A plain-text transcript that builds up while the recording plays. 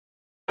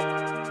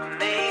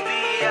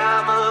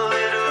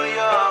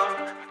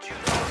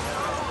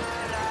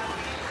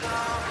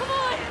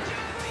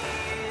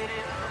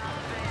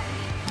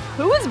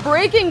Who is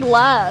breaking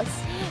glass?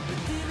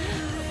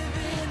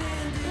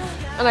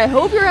 And I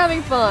hope you're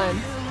having fun.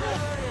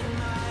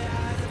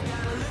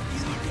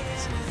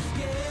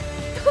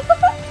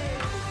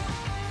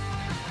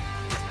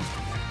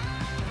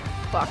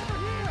 Fuck.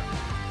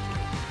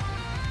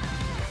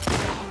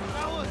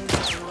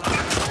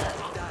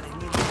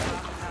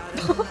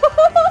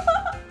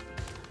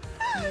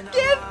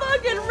 Get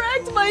fucking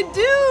wrecked, my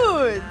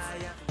dudes!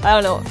 I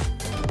don't know.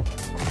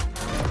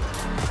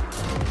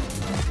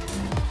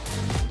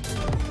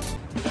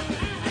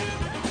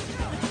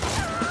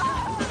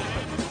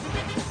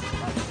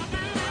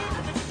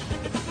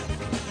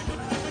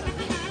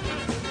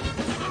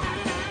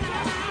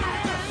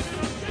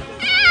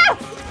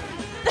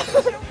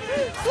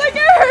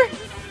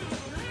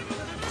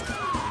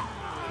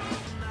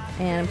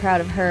 And I'm proud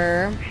of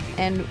her.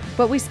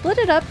 But we split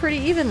it up pretty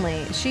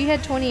evenly. She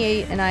had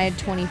 28 and I had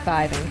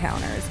 25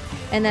 encounters.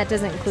 And that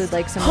doesn't include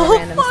like some more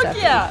random stuff.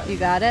 Yeah. You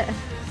got it?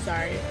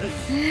 Sorry.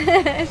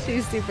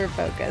 She's super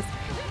focused.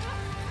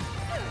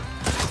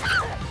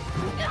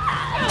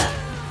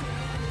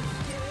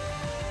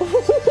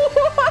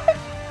 What?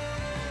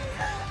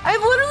 I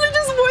literally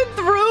just went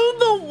through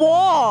the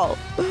wall.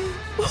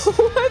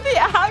 What the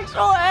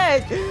actual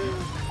heck?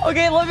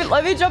 Okay,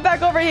 let me jump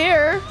back over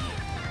here.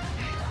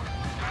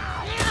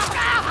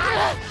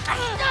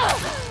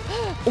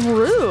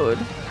 Rude.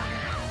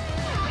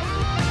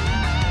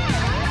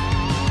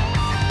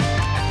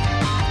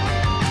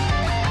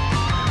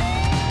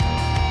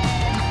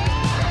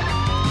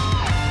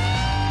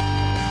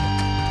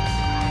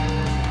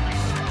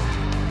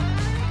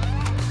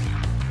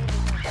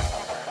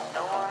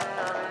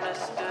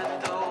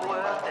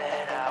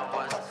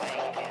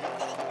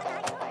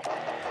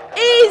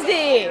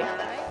 Easy.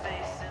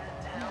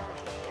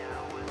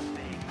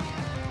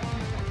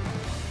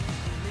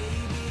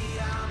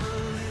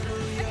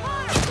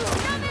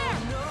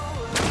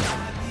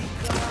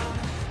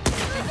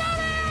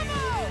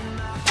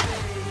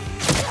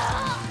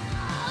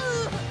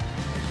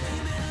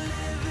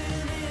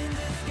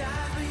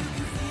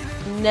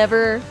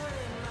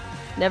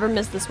 Never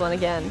miss this one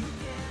again.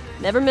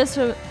 Never miss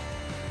him,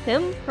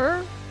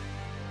 her,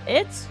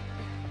 it,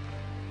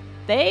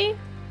 they.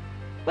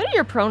 What are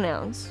your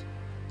pronouns?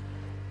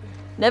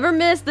 Never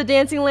miss the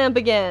dancing lamp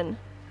again.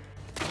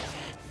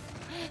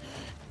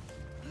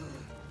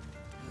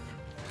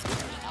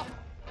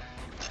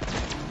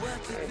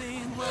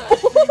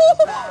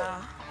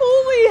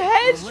 Holy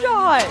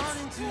headshots!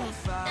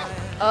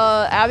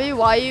 Abby,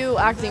 why are you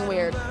acting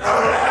weird?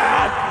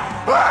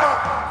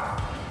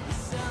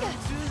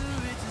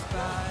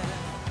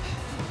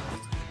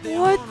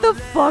 What the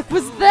fuck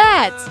was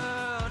that?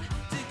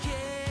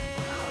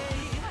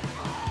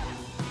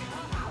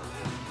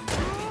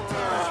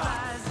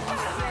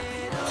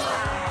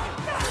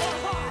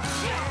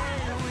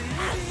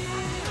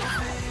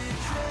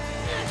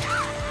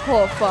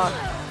 Oh fuck.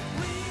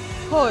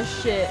 Oh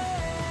shit.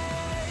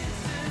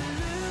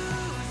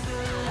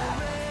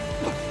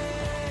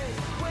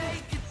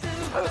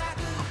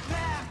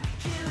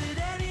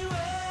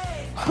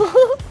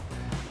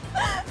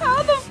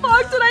 How the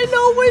fuck did I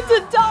know when to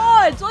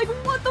dodge? Like,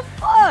 what the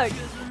fuck?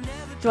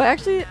 Do I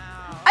actually...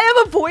 I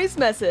have a voice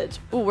message.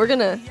 Ooh, we're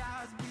gonna...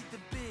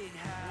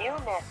 New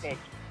message.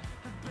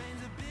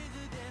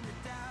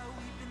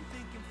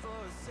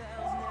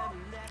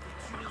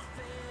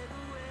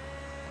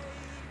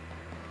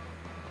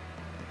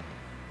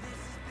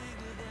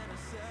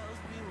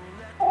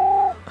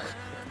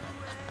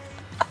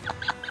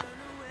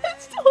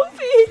 It's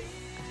Toby.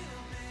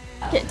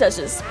 Can't touch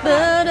this.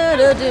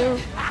 Ba-da-da-doo.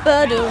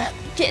 Ba-doom.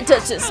 Can't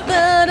touch this.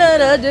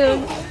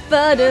 Ba-da-da-doo.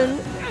 Ba-doom.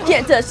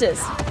 Can't touch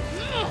this.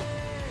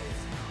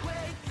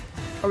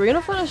 Are we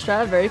gonna find a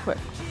strat very quick?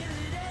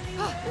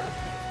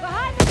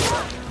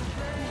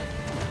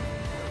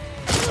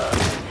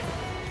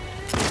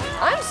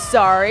 I'm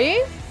sorry.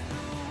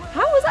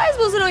 How was I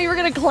supposed to know you were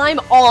gonna climb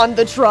on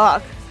the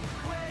truck?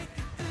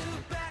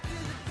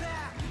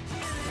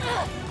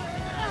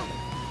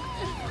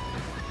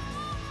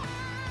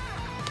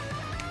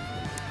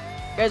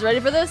 You guys ready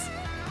for this?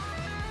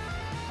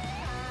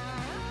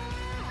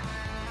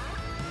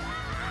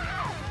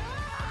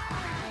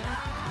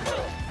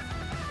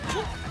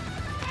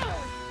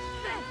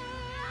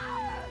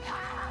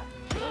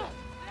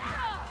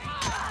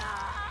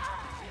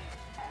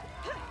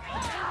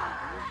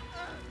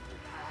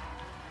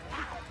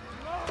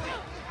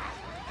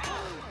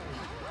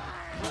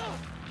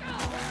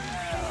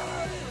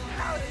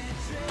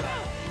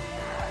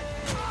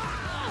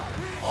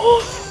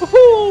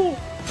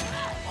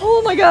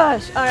 Oh my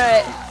gosh.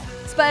 Alright.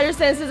 Spider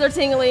senses are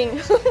tingling.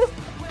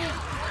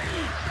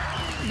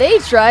 They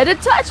try to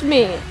touch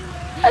me.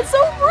 That's so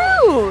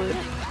rude.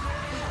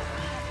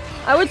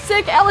 I would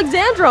sick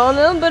Alexandra on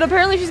them, but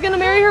apparently she's gonna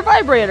marry her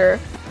vibrator.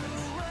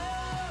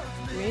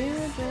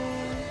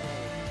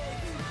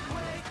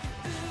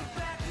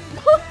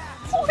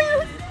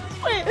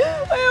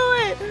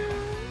 Wait.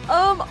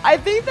 I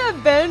think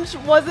that bench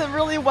wasn't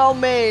really well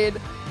made.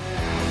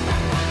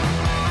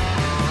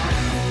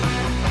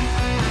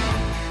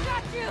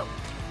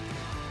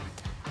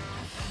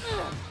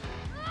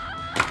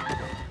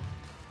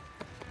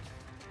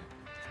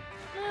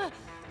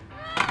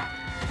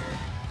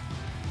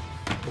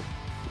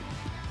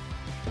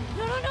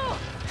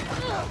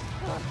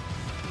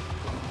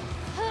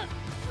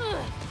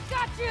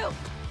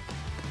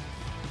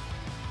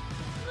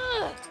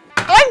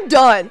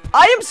 done.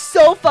 I am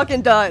so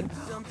fucking done.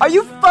 Are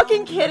you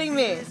fucking kidding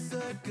me?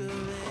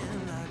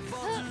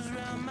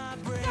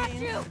 Got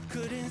you. Got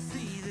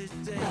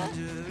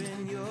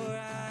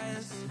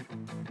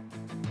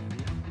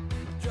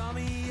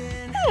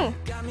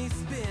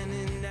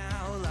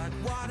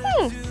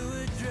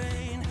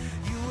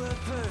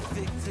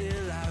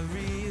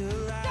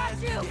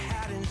you.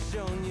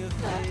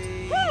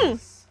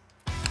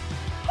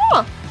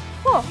 Huh.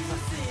 Huh.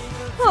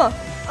 Huh.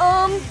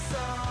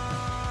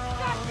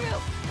 Got you.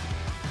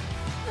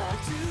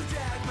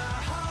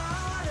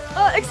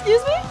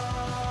 Excuse me?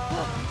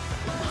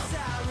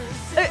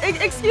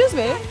 Excuse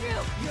me?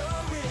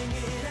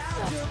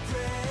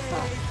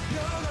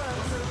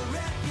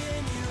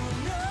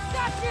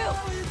 Got you.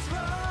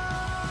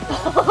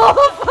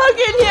 Oh,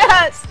 fucking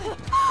yes!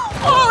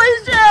 Holy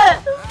shit!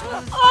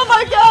 Oh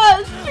my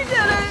gosh! We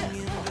did it!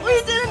 We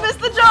didn't miss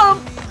the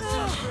jump!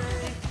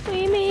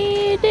 We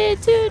made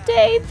it to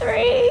day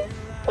 3!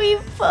 We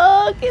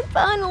fucking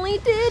finally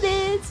did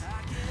it!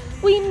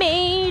 We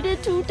made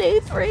it to day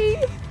 3!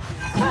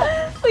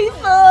 We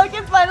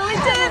fucking finally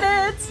did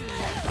it!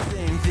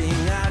 Same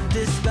thing I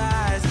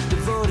despise,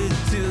 devoted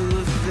to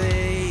a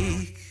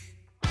fake.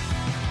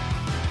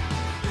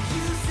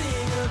 You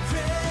sing a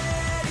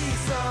pretty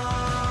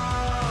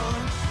song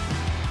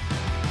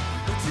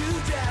to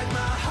drag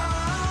my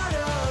heart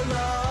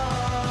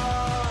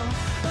along.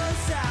 A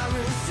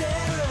siren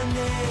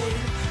serenade,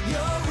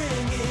 you're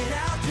ringing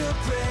out your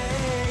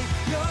prey.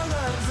 Your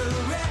love's a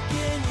wreck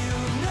and you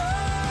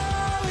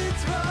know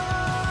it's wrong.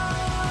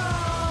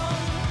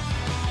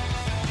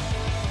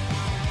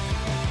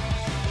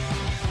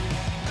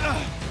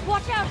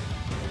 Watch out.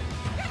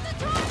 Get the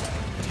truck.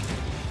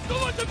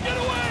 Don't let them get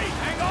away!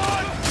 Hang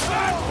on!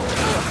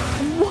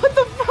 What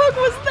the fuck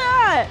was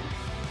that?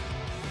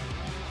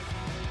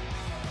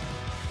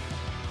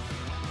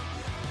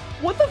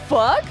 What the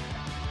fuck?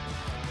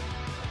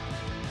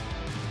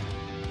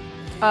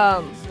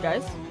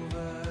 Guys?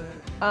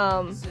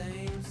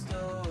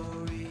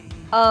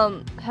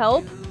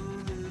 Help?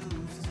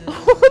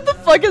 What the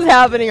fuck is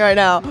happening right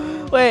now?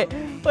 Wait,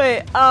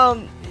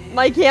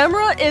 my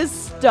camera is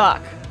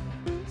stuck.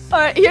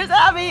 Alright, here's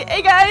Abby.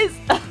 Hey guys!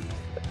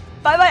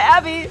 Bye-bye,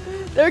 Abby.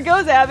 There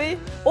goes Abby.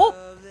 Oh,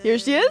 here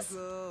she is.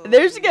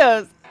 There she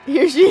goes.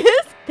 Here she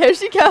is. There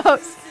she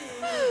goes.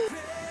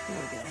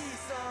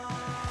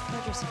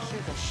 Better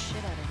secure the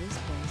shit out of this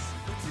place.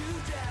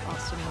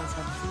 Austin must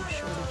have food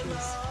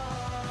shortages.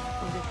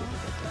 Other people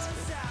get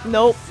desperate.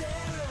 Nope.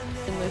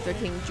 And Luther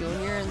King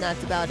Jr. and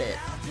that's about it.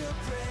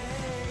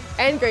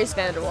 And Grace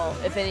Vanderwall,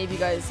 if any of you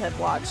guys have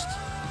watched.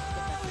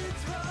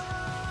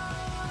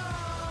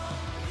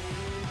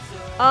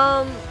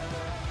 That's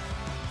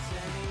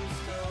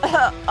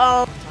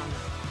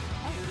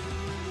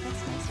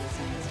nice you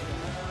signed this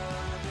together.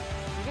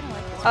 You're gonna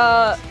like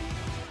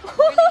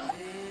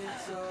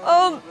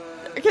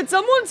this. Can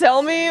someone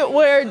tell me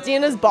where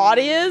Dina's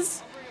body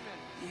is?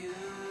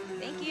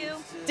 Thank you.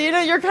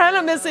 Dina, you're kind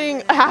of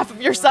missing half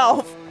of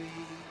yourself.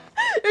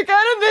 You're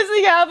kind of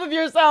missing half of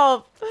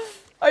yourself.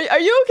 Are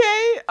you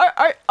okay?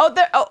 Oh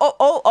there.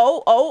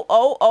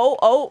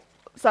 Oh.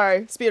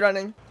 Sorry,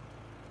 speedrunning.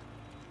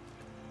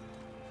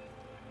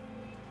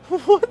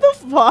 What the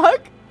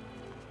fuck?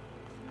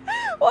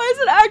 Why is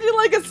it acting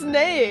like a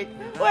snake?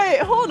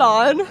 Wait, hold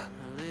on.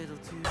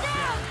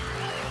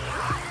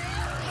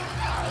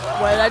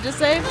 What did I just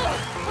say?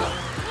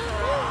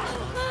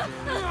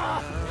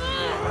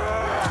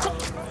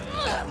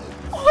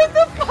 What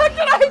the fuck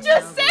did I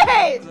just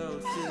say?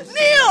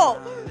 Neil,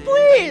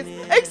 please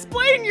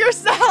explain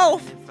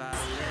yourself.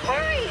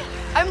 Hurry.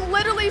 I'm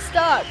literally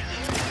stuck.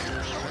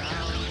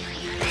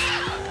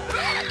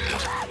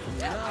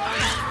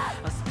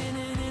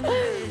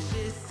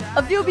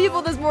 A few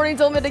people this morning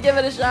told me to give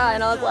it a shot,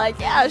 and I was like,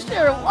 yeah,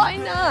 sure, why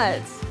not?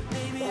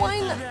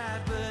 Why not?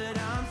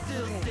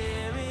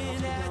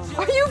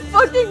 Are you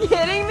fucking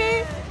kidding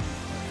me?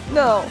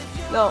 No,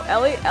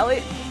 Ellie.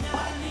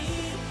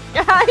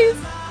 Guys,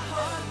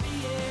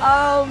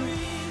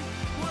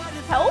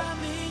 help?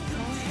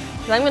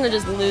 'Cause I'm gonna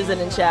just lose it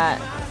in chat.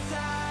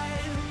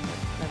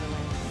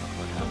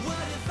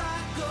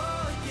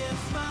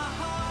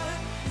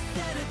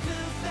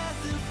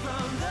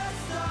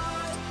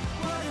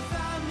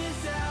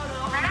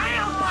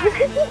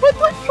 What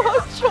the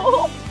fuck,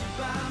 Joel?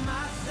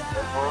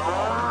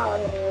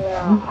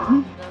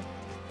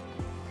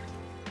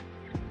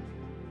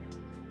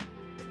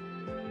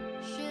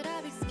 Should I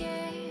be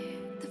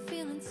scared? The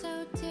feeling's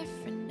so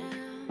different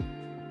now.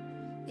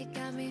 You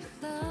got me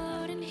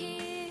floating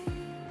here,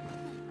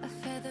 a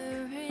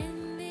feather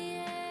in the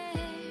air.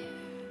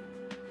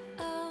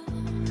 Oh,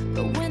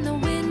 but when the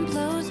wind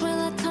blows, will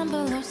I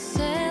tumble or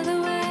sail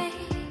away?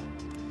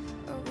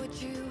 Or would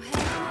you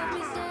have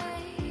me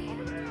stay?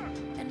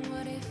 And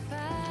what if I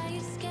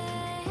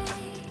escape?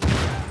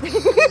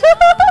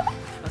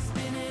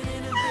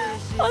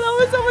 Oh, that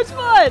was so much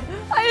fun!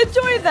 I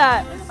enjoyed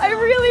that! I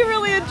really,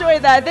 really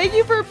enjoyed that! Thank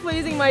you for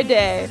pleasing my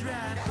day.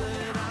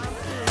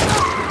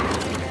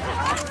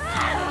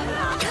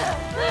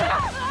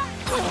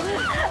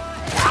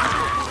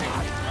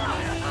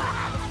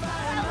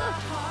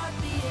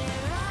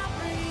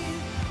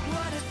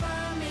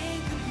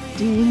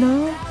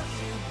 Dina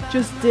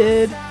just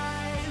did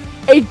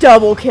a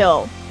double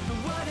kill.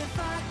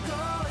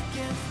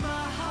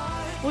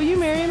 Will you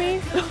marry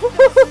me?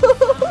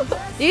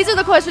 These are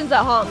the questions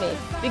that haunt me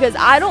because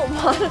I don't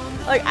want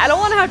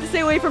to have to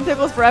stay away from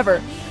pickles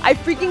forever. I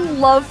freaking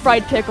love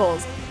fried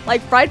pickles.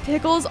 Like, fried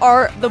pickles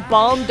are the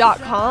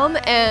bomb.com,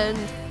 and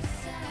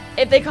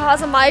if they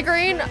cause a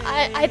migraine,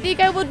 I think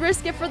I would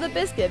risk it for the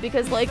biscuit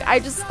because, like, I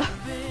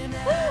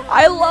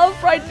love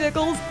fried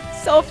pickles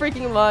so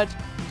freaking much.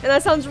 And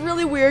that sounds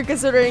really weird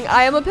considering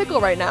I am a pickle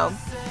right now.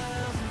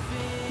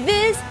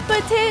 This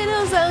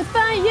potato's on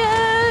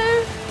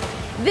fire.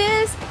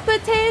 This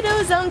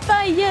potato's on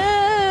fire.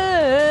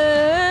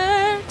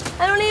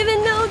 I don't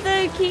even know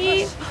the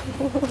key.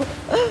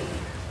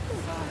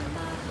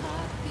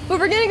 But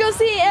we're gonna go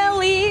see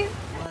Ellie.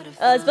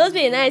 It's supposed to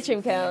be an ice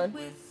cream cone.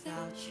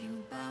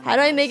 How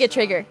do I make it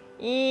trigger?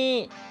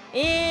 It's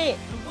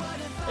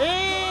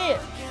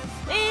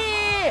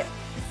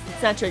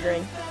not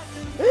triggering.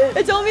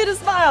 It told me to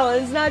smile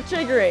and it's not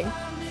triggering.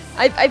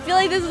 I feel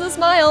like this is a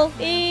smile.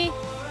 Is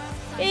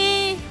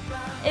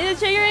it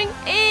triggering?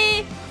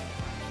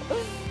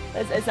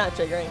 It's not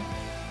triggering.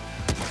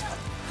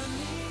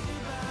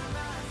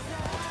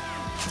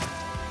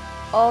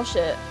 Oh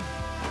shit.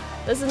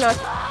 This is not.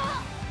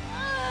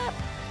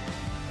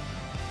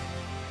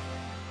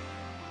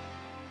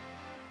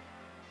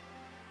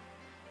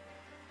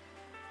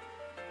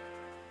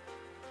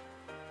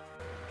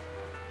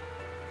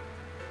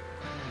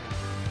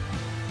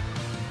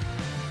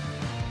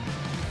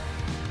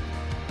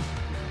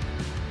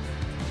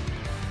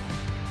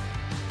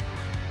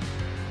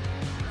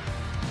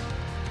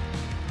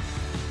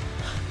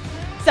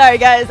 Sorry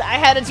guys, I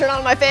had to turn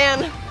on my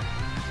fan.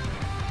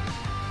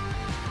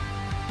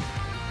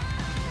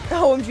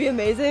 OMG,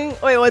 amazing?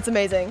 Wait, what's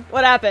amazing?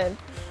 What happened?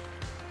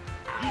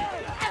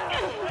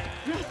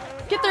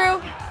 Get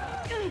through.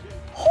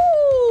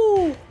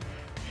 Whoo!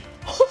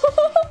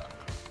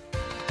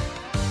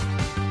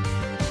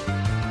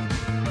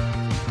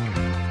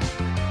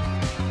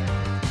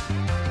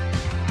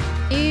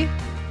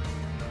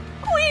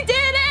 We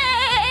did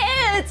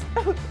it!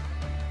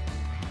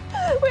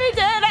 We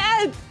did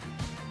it!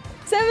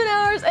 7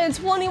 hours and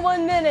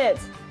 21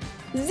 minutes.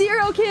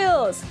 0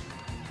 kills.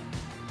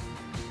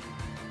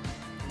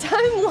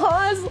 Time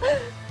lost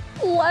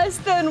less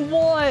than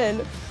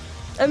 1.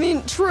 I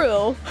mean,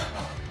 true.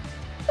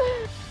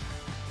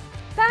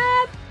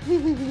 Pap.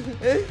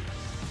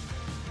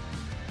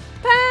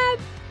 Pap.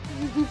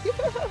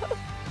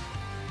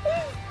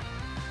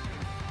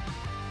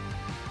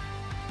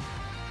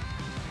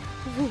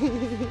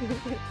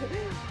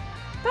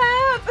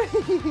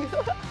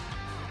 Pap.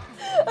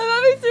 I'm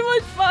having too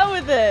much fun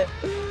with it.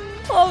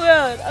 Oh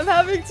man, I'm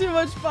having too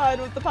much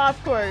fun with the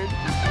popcorn.